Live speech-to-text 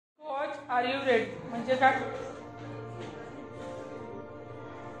R you ready म्हणजे काय?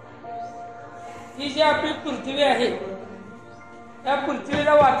 ही जी आपली पृथ्वी आहे या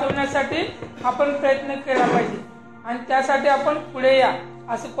पृथ्वीला वाचवण्यासाठी आपण प्रयत्न केला पाहिजे आणि त्यासाठी आपण पुढे या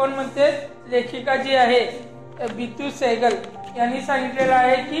असं कोण म्हणते? लेखिका जी आहे बितू सहगल यांनी सांगितलेलं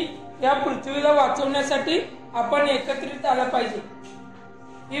आहे की या पृथ्वीला वाचवण्यासाठी आपण एकत्रित आलं पाहिजे.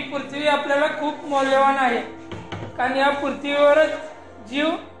 ही पृथ्वी आपल्याला खूप मौल्यवान आहे कारण या पृथ्वीवरच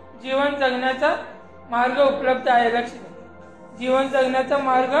जीवन जगण्याचा मार्ग उपलब्ध आहे. लक्ष द्या, जीवन जगण्याचा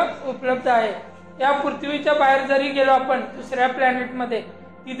मार्ग उपलब्ध आहे. या पृथ्वीच्या बाहेर जरी गेलो आपण दुसऱ्या प्लॅनेटमध्ये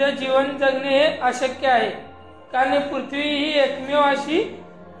तिथे जीवन जगणे हे अशक्य आहे कारण पृथ्वी ही एकमेव अशी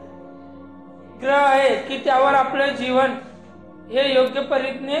ग्रह आहे की त्यावर आपलं जीवन हे योग्य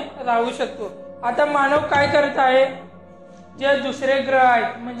पद्धतीने राहू शकतो. आता मानव काय करत आहे? जे दुसरे ग्रह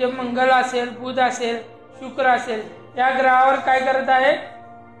आहेत म्हणजे मंगल असेल, बुध असेल, शुक्र असेल या ग्रहावर काय करत आहे?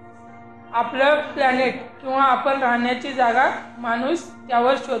 आपलं प्लॅनेट किंवा आपण राहण्याची जागा माणूस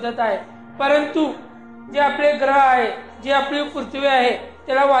त्यावर शोधत आहे. परंतु जे आपले ग्रह आहे, जी आपली पृथ्वी आहे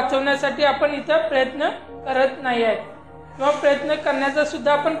त्याला वाचवण्यासाठी आपण इथं प्रयत्न करत नाही आहे किंवा प्रयत्न करण्याचा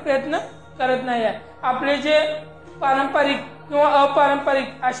सुद्धा आपण प्रयत्न करत नाही आहे. आपले जे पारंपरिक किंवा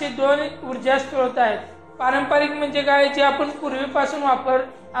अपारंपरिक असे दोन ऊर्जा स्रोत आहेत. पारंपरिक म्हणजे काय? जे आपण पूर्वीपासून वापर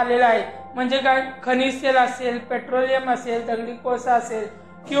आलेला आहे म्हणजे काय? खनिज तेल असेल, पेट्रोलियम असेल, दगडी कोळसा असेल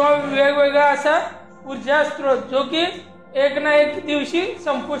किंवा वेगवेगळा असा ऊर्जा स्रोत जो की एक ना एक दिवशी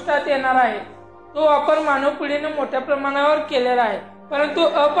संपुष्टात येणार आहे तो वापर मानव पिढीने मोठ्या प्रमाणावर केलेला आहे. परंतु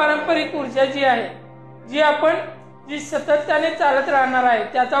अपारंपरिक ऊर्जा जी आहे जी सातत्याने चालत राहणार आहे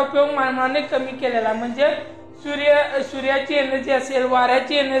त्याचा उपयोग मानवाने कमी केलेला म्हणजे सूर्याची एनर्जी असेल,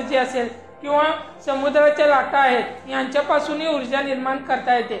 वाऱ्याची एनर्जी असेल किंवा समुद्राच्या लाटा आहेत यांच्यापासूनही ऊर्जा निर्माण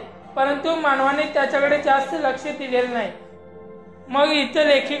करता येते. परंतु मानवाने त्याच्याकडे जास्त लक्ष दिलेलं नाही. मग इथे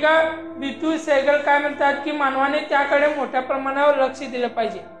लेखिका बितू सहगल काय म्हणतात की मानवाने त्याकडे मोठ्या प्रमाणावर लक्ष दिलं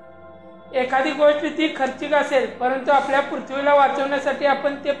पाहिजे. एखादी गोष्ट ती खर्चिक असेल परंतु आपल्या पृथ्वीला वाचवण्यासाठी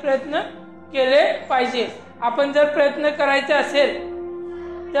आपण ते प्रयत्न केले पाहिजे. आपण जर प्रयत्न करायचे असेल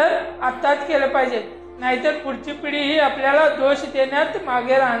तर आत्ताच केलं पाहिजे, नाहीतर पुढची पिढी ही आपल्याला दोष देण्यात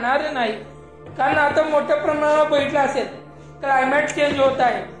मागे राहणार नाही. कारण आता मोठ्या प्रमाणावर बघितलं असेल क्लायमेट चेंज होत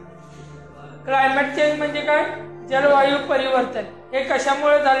आहे. क्लायमेट चेंज म्हणजे काय? जलवायू परिवर्तन. हे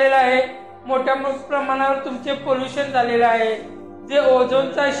कशामुळे झालेलं आहे? मोठ्या प्रमाणावर तुमचे पोल्युशन झालेलं आहे, जे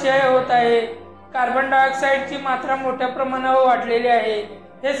ओझोनचा क्षय होत आहे, कार्बन डायऑक्साईडची मात्रा मोठ्या प्रमाणावर वाढलेली आहे.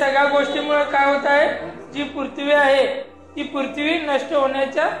 हे सगळ्या गोष्टीमुळे काय होत आहे? जी पृथ्वी आहे ती पृथ्वी नष्ट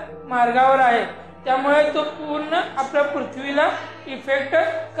होण्याच्या मार्गावर आहे. त्यामुळे तो पूर्ण आपल्या पृथ्वीला इफेक्ट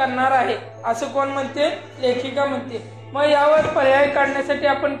करणार आहे असं कोण म्हणते? लेखिका म्हणते. मग यावर पर्याय काढण्यासाठी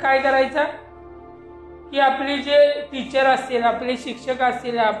आपण काय करायचं की आपले जे टीचर असतील, आपले शिक्षक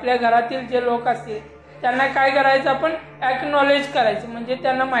असतील, आपल्या घरातील जे लोक असतील त्यांना काय करायचं? आपण ॲक्नॉलेज करायचं म्हणजे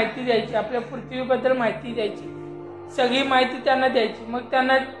त्यांना माहिती द्यायची, आपल्या पृथ्वीबद्दल माहिती द्यायची, सगळी माहिती त्यांना द्यायची. मग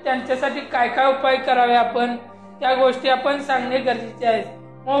त्यांना त्यांच्यासाठी काय काय उपाय करावे आपण त्या गोष्टी आपण सांगणे गरजेचे आहे.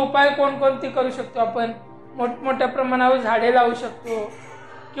 मग उपाय कोणकोणते करू शकतो? आपण मोठमोठ्या प्रमाणावर झाडे लावू शकतो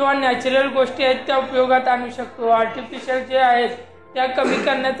किंवा नॅचरल गोष्टी आहेत त्या उपयोगात आणू शकतो. आर्टिफिशियल जे आहेत त्या कमी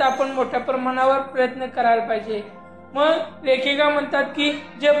करण्याचा आपण मोठ्या प्रमाणावर प्रयत्न करायला पाहिजे. मग लेखिका म्हणतात की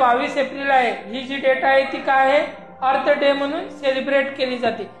जे 22 एप्रिल आहे ही जी डेट आहे ती काय आहे? अर्थ डे म्हणून सेलिब्रेट केली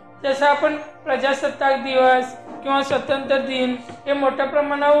जाते. जसं आपण प्रजासत्ताक दिवस किंवा स्वातंत्र्य दिन हे मोठ्या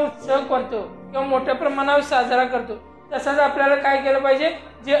प्रमाणावर उत्सव करतो किंवा मोठ्या प्रमाणावर साजरा करतो तसंच आपल्याला काय केलं पाहिजे?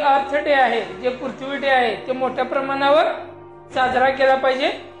 जे अर्थ डे आहे, जे पृथ्वी डे आहे ते मोठ्या प्रमाणावर साजरा केला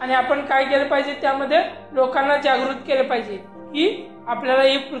पाहिजे आणि आपण काय केलं पाहिजे? त्यामध्ये लोकांना जागृत केलं पाहिजे की आपल्याला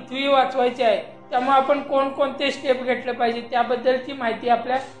ही पृथ्वी वाचवायची आहे. त्यामुळे आपण कोणकोणते स्टेप घेतले पाहिजे त्याबद्दलची माहिती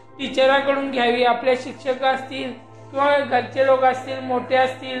आपल्या टीचरांकडून घ्यावी. आपले शिक्षक असतील किंवा घरचे लोक असतील, मोठे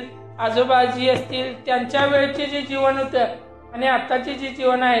असतील, आजोबाजी असतील, त्यांच्या वेळचे जे जीवन होतं आणि आत्ताचे जे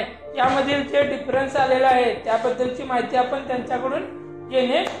जीवन आहे यामधील जे डिफरन्स आलेला आहे त्याबद्दलची माहिती आपण त्यांच्याकडून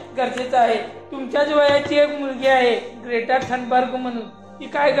घेणे गरजेचं आहे. तुमच्याच वयाची एक मुलगी आहे ग्रेटा थनबर्ग म्हणून, ती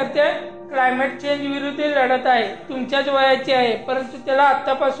काय करते? क्लायमेट चेंज विरुद्ध लढत आहे. तुमच्याच वयाची आहे परंतु त्याला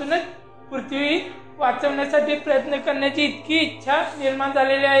आत्तापासूनच पृथ्वी वाचवण्यासाठी प्रयत्न करण्याची इतकी इच्छा निर्माण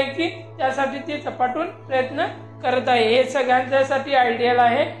झालेली आहे की त्यासाठी ती झपाटून प्रयत्न करत आहे. हे सगळ्यांच्यासाठी आयडियल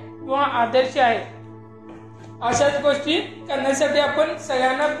आहे किंवा आदर्श आहे. अशाच गोष्टी करण्यासाठी आपण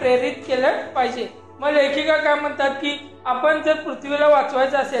सगळ्यांना प्रेरित केलं पाहिजे. मग लेखिका काय म्हणतात की आपण जर पृथ्वीला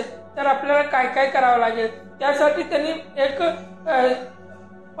वाचवायचं असेल तर आपल्याला काय काय करावं लागेल? त्यासाठी त्यांनी एक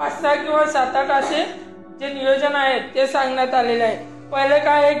 5-6 किंवा 7-8 असे जे नियोजन आहेत ते सांगण्यात आलेले आहे. पहिलं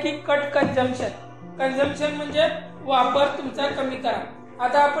काय आहे की कट कन्झम्पशन. कन्झम्पशन म्हणजे वापर तुमचा कमी करा.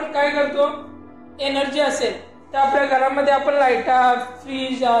 आता आपण काय करतो, एनर्जी असेल तर आपल्या घरामध्ये आपण लाईटा,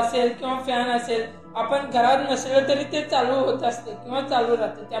 फ्रीज असेल किंवा फॅन असेल, आपण घरात नसलं तरी ते चालू होत असते किंवा चालू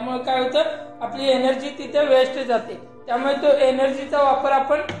राहते. त्यामुळे काय होतं, आपली एनर्जी तिथे वेस्ट जाते. त्यामुळे तो एनर्जीचा वापर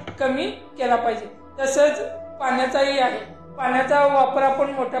आपण कमी केला पाहिजे. तसंच पाण्याचाही आहे. पाण्याचा वापर आपण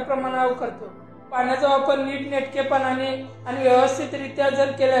मोठ्या प्रमाणावर करतो. पाण्याचा वापर नीटनेटकेपणाने आणि व्यवस्थितरित्या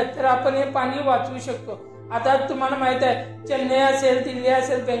जर केला तर आपण हे पाणी वाचवू शकतो. आता तुम्हाला माहित आहे, चेन्नई असेल, दिल्ली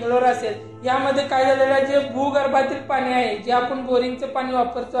असेल, बेंगलोर असेल, यामध्ये काय झालेलं आहे, जे भूगर्भातील पाणी आहे, जे आपण बोरिंगचं पाणी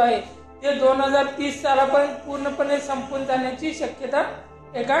वापरतो आहे, ते 2030 सालापर्यंत पूर्णपणे संपून जाण्याची शक्यता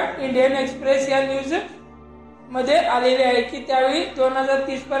एका इंडियन एक्सप्रेस या न्यूज मध्ये आलेली आहे की त्यावेळी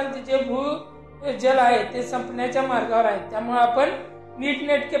 2030 पर्यंत जे भूजल आहे ते संपण्याच्या मार्गावर आहे. त्यामुळे आपण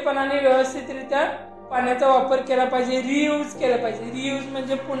नीटनेटकेपणाने व्यवस्थितरित्या पाण्याचा वापर केला पाहिजे, रियूज केला पाहिजे. रियूज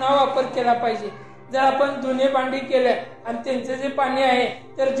म्हणजे पुन्हा वापर केला पाहिजे. जर आपण धुणे भांडी केलं आणि त्यांचं जे पाणी आहे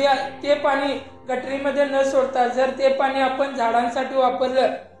तर ते पाणी गटरीमध्ये न सोडता जर ते पाणी आपण झाडांसाठी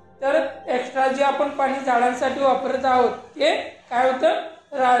वापरलं तर एक्स्ट्रा जे आपण पाणी झाडांसाठी वापरत आहोत ते काय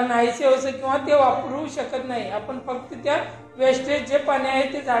होतं, नाहीसे होतं किंवा ते वापरू शकत नाही. आपण फक्त त्या वेस्टेज जे पाणी आहे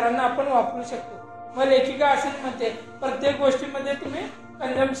ते झाडांना आपण वापरू शकतो. मग लेखिका असेच म्हणते, प्रत्येक गोष्टीमध्ये तुम्ही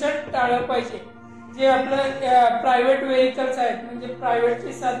कंझम्पशन टाळलं पाहिजे. जे आपलं प्रायव्हेट व्हेकल्स आहेत म्हणजे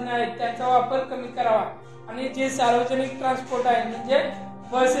प्रायव्हेटची साधनं आहेत त्यांचा वापर कमी करावा आणि जे सार्वजनिक ट्रान्सपोर्ट आहे म्हणजे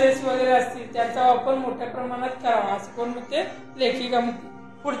बसेस वगैरे असतील त्यांचा वापर मोठ्या प्रमाणात करावा असं कोण म्हणते, लेखिका म्हणते.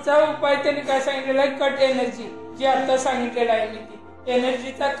 पुढचा उपाय त्यांनी काय सांगितलेला आहे, कट एनर्जी, जे आता सांगितलेलं आहे मी ती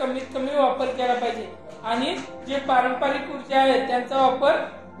एनर्जीचा कमीत कमी वापर केला पाहिजे. आणि जे पारंपरिक ऊर्जा आहे त्यांचा वापर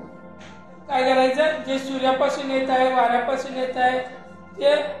काय करायचं, जे सूर्यापासून येत आहे, वाऱ्यापासून येत आहे,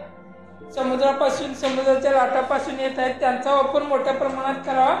 ते समुद्रापासून, समुद्राच्या लाटापासून येत आहेत त्यांचा वापर मोठ्या प्रमाणात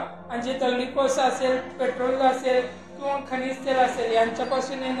करावा. आणि जे दगडी कोळसा असेल, पेट्रोल असेल किंवा खनिज तेल असेल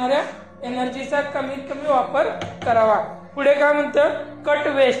यांच्यापासून येणाऱ्या एनर्जीचा कमीत कमी वापर करावा. पुढे काय म्हणतं, कट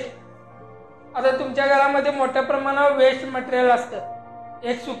वेस्ट. आता तुमच्या घरामध्ये मोठ्या प्रमाणावर वेस्ट मटेरियल असतं.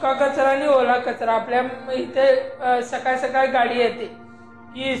 एक सुका कचरा आणि ओला कचरा. आपल्या इथे सकाळ सकाळ गाडी येते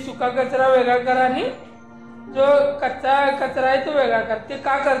की सुका कचरा वेगळा करा आणि जो कच्चा कचरा आहे तो वेगळा करा. ते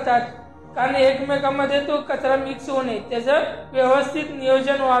का करतात, कारण एकमेकांमध्ये तो कचरा मिक्स होऊ नये, त्याचं व्यवस्थित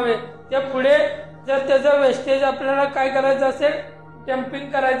नियोजन व्हावे. त्या पुढे जर त्याचं वेस्टेज आपल्याला काय करायचं असेल, डम्पिंग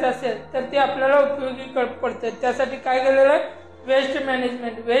करायचं असेल तर ते आपल्याला उपयोगी पडते. त्यासाठी काय केलेलं आहे, वेस्ट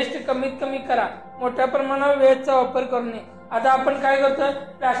मॅनेजमेंट. वेस्ट कमीत कमी करा, मोठ्या प्रमाणावर वेस्टचा वापर करू नये. आता आपण काय करतो,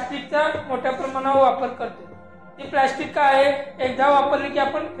 प्लास्टिकचा मोठ्या प्रमाणावर वापर करतो. ती प्लास्टिक काय आहे, एकदा वापरली की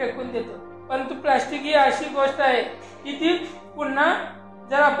आपण फेकून देतो. परंतु प्लास्टिक ही अशी गोष्ट आहे की ती पुन्हा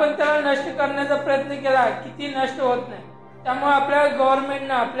जर आपण त्याला नष्ट करण्याचा प्रयत्न केला की ती नष्ट होत नाही. त्यामुळे आपल्या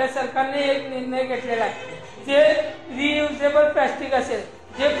गव्हर्नमेंटनं, आपल्या सरकारने एक निर्णय घेतलेला आहे, जे रियुजेबल प्लास्टिक असेल,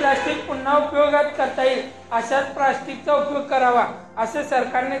 जे प्लास्टिक पुन्हा उपयोगात करता येईल अशाच प्लास्टिकचा उपयोग करावा असं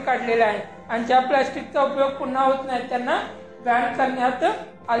सरकारने काढलेलं आहे. आणि ज्या प्लास्टिकचा उपयोग पुन्हा होत नाही त्यांना बॅन करण्यात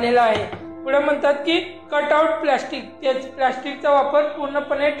आलेला आहे. पुढे म्हणतात की कट आउट प्लास्टिक, तेच प्लास्टिकचा वापर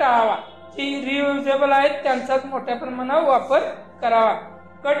पूर्णपणे टाळावा. जी रियुजेबल आहेत त्यांचाच मोठ्या प्रमाणावर वापर करावा.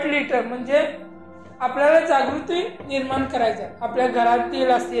 कट लिटर म्हणजे आपल्याला जागृती निर्माण करायचं. आपल्या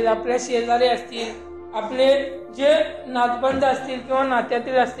घरातील असतील, आपल्या शेजारी असतील, आपले जे नातबंद असतील किंवा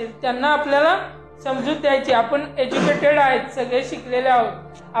नात्यातील असतील त्यांना आपल्याला समजूत द्यायची. आपण एज्युकेटेड आहेत, सगळे शिकलेले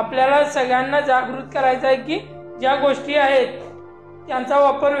आहोत. आपल्याला सगळ्यांना जागृत करायचं आहे की ज्या गोष्टी आहेत त्यांचा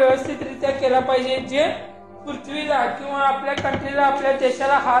वापर व्यवस्थितरित्या केला पाहिजे. जे पृथ्वीला किंवा आपल्या कंट्रीला, आपल्या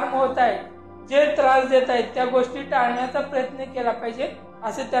देशाला हार्म होत आहे, जे त्रास देत आहेत त्या गोष्टी टाळण्याचा प्रयत्न केला पाहिजे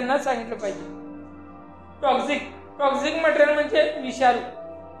असं त्यांना सांगितलं पाहिजे. टॉक्झिक मटेरियल म्हणजे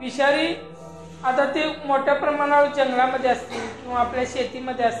विषारी. आता ते मोठ्या प्रमाणावर जंगलामध्ये असतील किंवा आपल्या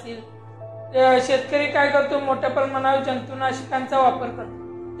शेतीमध्ये असतील, शेतकरी काय करतो, मोठ्या प्रमाणावर जंतुनाशकांचा वापर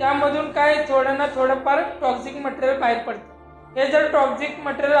करतो. त्यामधून काय थोडं ना थोडंफार टॉक्झिक मटेरियल बाहेर पडतं. हे जर टॉक्झिक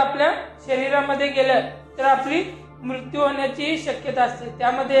मटेरियल आपल्या शरीरामध्ये गेलं तर आपली मृत्यू होण्याची शक्यता असते.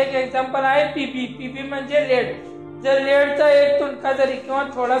 त्यामध्ये एक एक्झाम्पल आहे पीबी म्हणजे लेड. जर लेडचा एक तुणका जरी किंवा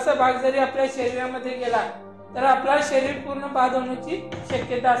थोडासा भाग जरी आपल्या शरीरामध्ये गेला तर आपला शरीर पूर्ण बाद होण्याची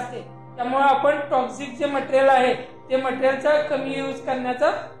शक्यता असते. त्यामुळे आपण टॉक्झिक जे मटेरियल आहे ते मटेरियलचा कमी यूज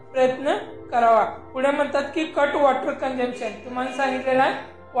करण्याचा प्रयत्न करावा. पुढे म्हणतात की कट वॉटर कंझम्पशन. तुम्हाला सांगितलेलं आहे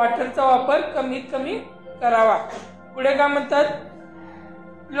वॉटरचा वापर कमीत कमी करावा. पुढे काय म्हणतात,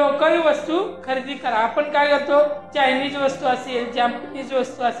 लोकल वस्तू खरेदी करा. आपण काय करतो, चायनीज वस्तू असेल, जॅपनीज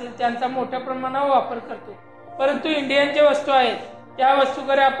वस्तू असेल त्यांचा मोठ्या प्रमाणावर वापर करतो. परंतु इंडियन जे वस्तू आहेत त्या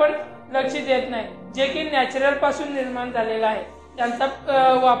वस्तूकडे आपण लक्ष देत नाही. जे की नॅचरल पासून निर्माण झालेला आहे त्यांचा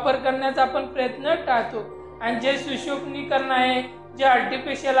वापर करण्याचा आपण प्रयत्न टाळतो. आणि जे सुशोभनीकरण आहे जे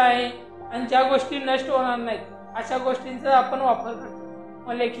आर्टिफिशियल आहे आणि ज्या गोष्टी नष्ट होणार नाहीत अशा गोष्टींचा आपण वापर करतो।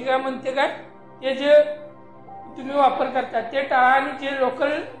 मग लेखिका म्हणते काय, ते जे तुम्ही वापर करता ते टाळा आणि जे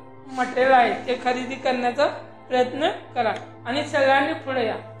लोकल मटेरियल आहे ते खरेदी करण्याचा प्रयत्न करा आणि सगळ्यांनी पुढे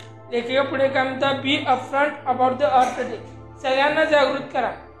या। लेखिका पुढे काय म्हणतात, बी upfront about the earth day, सगळ्यांना जागृत करा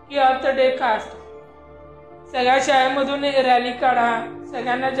की अर्थ डे काय असतो। सगळ्या शाळेमधून रॅली काढा,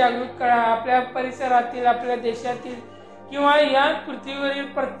 सगळ्यांना जागृत करा, आपल्या परिसरातील, आपल्या देशातील किंवा या पृथ्वीवरील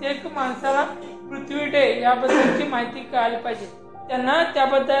प्रत्येक माणसाला पृथ्वी डे याबद्दलची माहिती कळाली पाहिजे, त्यांना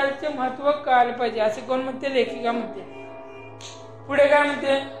त्याबद्दलचे महत्त्व कळाले पाहिजे, असे कोण म्हणते, लेखिका म्हणते। पुढे काय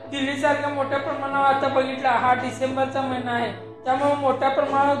म्हणते, दिल्लीसारख्या मोठ्या प्रमाणावर आता बघितला हा डिसेंबरचा महिना आहे त्यामुळे मोठ्या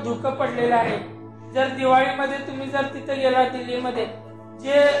प्रमाणावर धुकं पडलेलं आहे। जर दिवाळीमध्ये तुम्ही जर तिथे गेला दिल्लीमध्ये,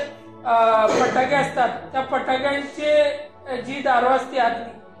 जे फटाके असतात त्या फटाक्यांची जी दारू असते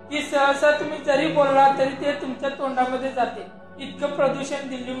आतली ती सहसा तुम्ही जरी बोलला तरी ते तुमच्या तोंडामध्ये जाते, इतकं प्रदूषण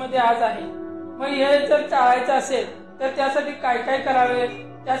दिल्लीमध्ये आज आहे। मग हे जर टाळायचं असेल तर त्यासाठी काय काय करावे,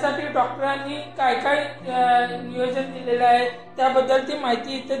 त्यासाठी डॉक्टरांनी काय काय नियोजन दिलेलं आहे त्याबद्दलची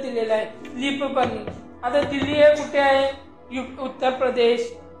माहिती इथे दिलेली आहे। लीप बर्निंग, आता दिल्ली हे कुठे आहे, उत्तर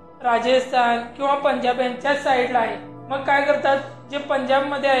प्रदेश, राजस्थान किंवा पंजाब यांच्या साईडला आहे। मग काय करतात, जे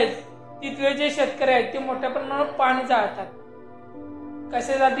पंजाबमध्ये आहेत तिथले जे शेतकरी आहेत ते मोठ्या प्रमाणावर पाणी जाळतात,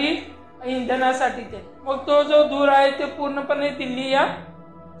 कशासाठी, इंधनासाठी ते। मग तो जो धूर आहे ते पूर्णपणे दिल्ली या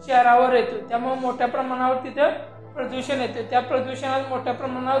शहरावर येतो, त्यामुळे मोठ्या प्रमाणावर तिथे प्रदूषण येते, त्या प्रदूषणात मोठ्या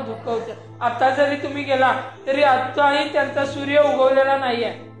प्रमाणावर धुकं होतं। आता जरी तुम्ही गेला तरी आताही त्यांचा सूर्य उगवलेला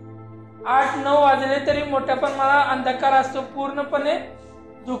नाहीये, 8-9 वाजले तरी मोठ्या प्रमाणात अंधकार असतो, पूर्णपणे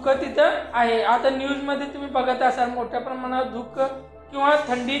धुकं तिथं आहे। आता न्यूज मध्ये तुम्ही बघत असाल मोठ्या प्रमाणात धुकं किंवा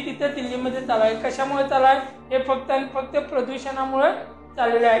थंडी तिथे दिल्लीमध्ये चालू आहे, कशामुळे चालू आहे, हे फक्त आणि फक्त प्रदूषणामुळे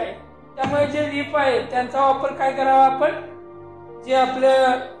चाललेले आहे। त्यामुळे जे लीप आहे त्यांचा वापर काय करावा, आपण जे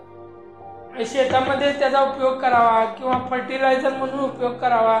आपल्या शेतामध्ये त्याचा उपयोग करावा किंवा फर्टिलायझर म्हणून उपयोग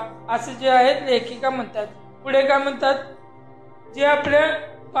करावा, असे जे आहेत लेखिका म्हणतात। पुढे काय म्हणतात, जे आपल्या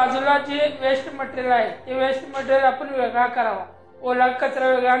बाजूला जे वेस्ट मटेरियल आहे ते वेस्ट मटेरियल आपण वेगळा करावा, ओला कचरा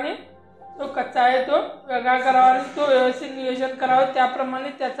वेगळा आणि जो कच्चा आहे तो वेगळा करावा आणि तो व्यवस्थित नियोजन करावं, त्याप्रमाणे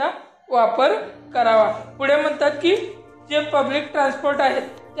त्याचा वापर करावा। पुढे म्हणतात की जे पब्लिक ट्रान्सपोर्ट आहेत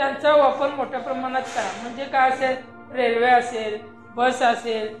त्यांचा वापर मोठ्या प्रमाणात करा, म्हणजे काय असेल, रेल्वे असेल, बस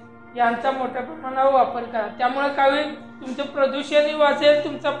असेल, यांचा मोठ्या प्रमाणावर वापर करा। त्यामुळे काय होईल, तुमचं प्रदूषणही वाचेल,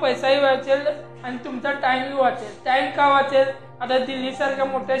 तुमचा पैसाही वाचेल आणि तुमचा टाइमही वाचेल। टाइम का वाचेल, आता दिल्लीसारख्या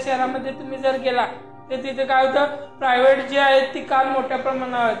मोठ्या शहरामध्ये तुम्ही जर गेला तर तिथे काय होतं, प्रायव्हेट जे आहेत ती कार मोठ्या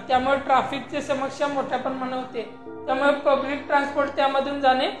प्रमाणावर, त्यामुळे ट्रॅफिकची समस्या मोठ्या प्रमाणावर होते, त्यामुळे पब्लिक ट्रान्सपोर्ट त्यामधून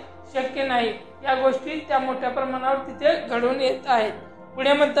जाणे शक्य नाही। या गोष्टी त्या मोठ्या प्रमाणावर तिथे घडून येत आहेत।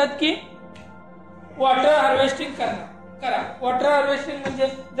 पुढे म्हणतात की वॉटर हार्वेस्टिंग करा। वॉटर हार्वेस्टिंग म्हणजे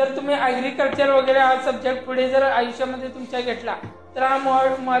जर तुम्ही ऍग्रिकल्चर वगैरे हा सब्जेक्ट पुढे जर आयुष्यामध्ये तुमच्या घेतला तर हा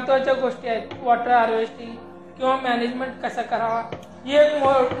महत्वाच्या गोष्टी आहेत। वॉटर हार्वेस्टिंग किंवा मॅनेजमेंट कसा करावा, ही एक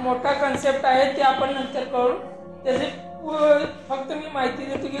मोठा कन्सेप्ट आहे, ते आपण नंतर करू। त्याची फक्त मी माहिती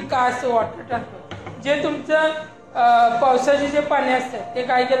देतो की काय असतं वॉटर ट्रान्सपोर्ट। जे तुमचं पावसाचे जे पाणी असतं ते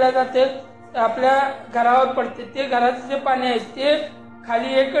काय केलं जाते, आपल्या घरावर पडते, ते घराचं जे पाणी आहे ते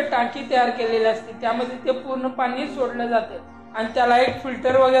खाली एक टाकी तयार केलेली असते, त्यामध्ये ते पूर्ण पाणी सोडलं जाते आणि त्याला एक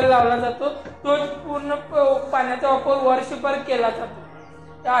फिल्टर वगैरे लावला जातो, तो पूर्ण पाण्याचा वापर वर्षभर केला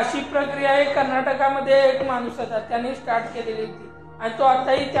जातो। अशी प्रक्रिया आहे कर्नाटकामध्ये एक माणूस होता त्याने स्टार्ट केलेली होती आणि तो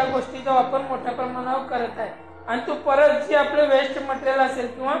आताही त्या गोष्टीचा वापर मोठ्या प्रमाणावर करत आहे आणि तो परत जे आपलं वेस्ट मटेरियल असेल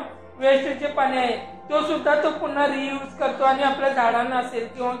किंवा वेस्ट जे पाणी आहे तो सुद्धा तो पुन्हा रियूज करतो आणि आपल्या झाडांना असेल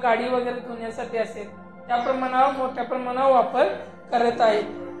किंवा गाडी वगैरे धुण्यासाठी असेल त्या प्रमाणावर मोठ्या प्रमाणावर वापर करत आहे।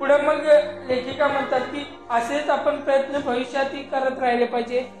 पुढे मग लेखिका म्हणतात की असेच आपण प्रयत्न भविष्यातही करत राहिले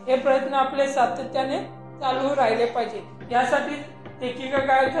पाहिजे, हे प्रयत्न आपले सातत्याने चालू राहिले पाहिजे। यासाठी लेखिका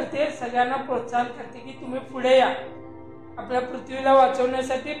काय करते, सगळ्यांना प्रोत्साहन करते की तुम्ही पुढे या, आपल्या पृथ्वीला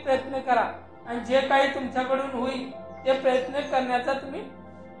वाचवण्यासाठी प्रयत्न करा आणि जे काही तुमच्याकडून होईल ते प्रयत्न करण्याचा तुम्ही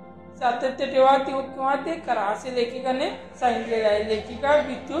सातत्य ठेवा किंवा ते करा, असे लेखिकाने सांगितलेले आहे। लेखिका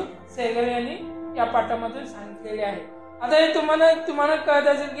बितू सहगल यांनी या पाठामधून सांगितलेले आहे। आता हे तुम्हाला कळत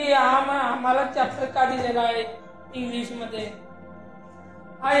असेल की आम्हाला चॅप्टर का दिलेला आहे इंग्लिश मध्ये,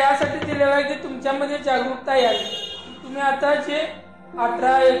 हा यासाठी दिलेला आहे की तुमच्यामध्ये जागरूकता यावी। तुम्ही आता जे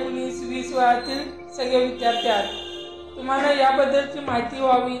 18, 19, 20 वयातील सगळे विद्यार्थी आहात, तुम्हाला याबद्दलची माहिती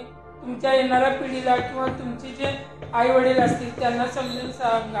व्हावी, तुमच्या येणाऱ्या पिढीला किंवा तुमचे जे आई वडील असतील त्यांना समजून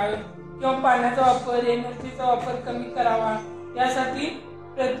सांगावे किंवा पाण्याचा वापर, एनर्जीचा वापर कमी करावा, यासाठी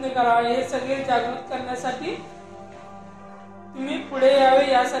प्रयत्न करावा। हे सगळे जागृत करण्यासाठी तुम्ही पुढे यावे,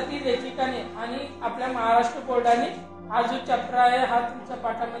 यासाठी लेखिकाने आणि आपल्या महाराष्ट्र बोर्डाने हा जो चॅप्टर आहे हा तुमच्या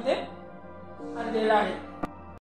पाठामध्ये आणलेला आहे.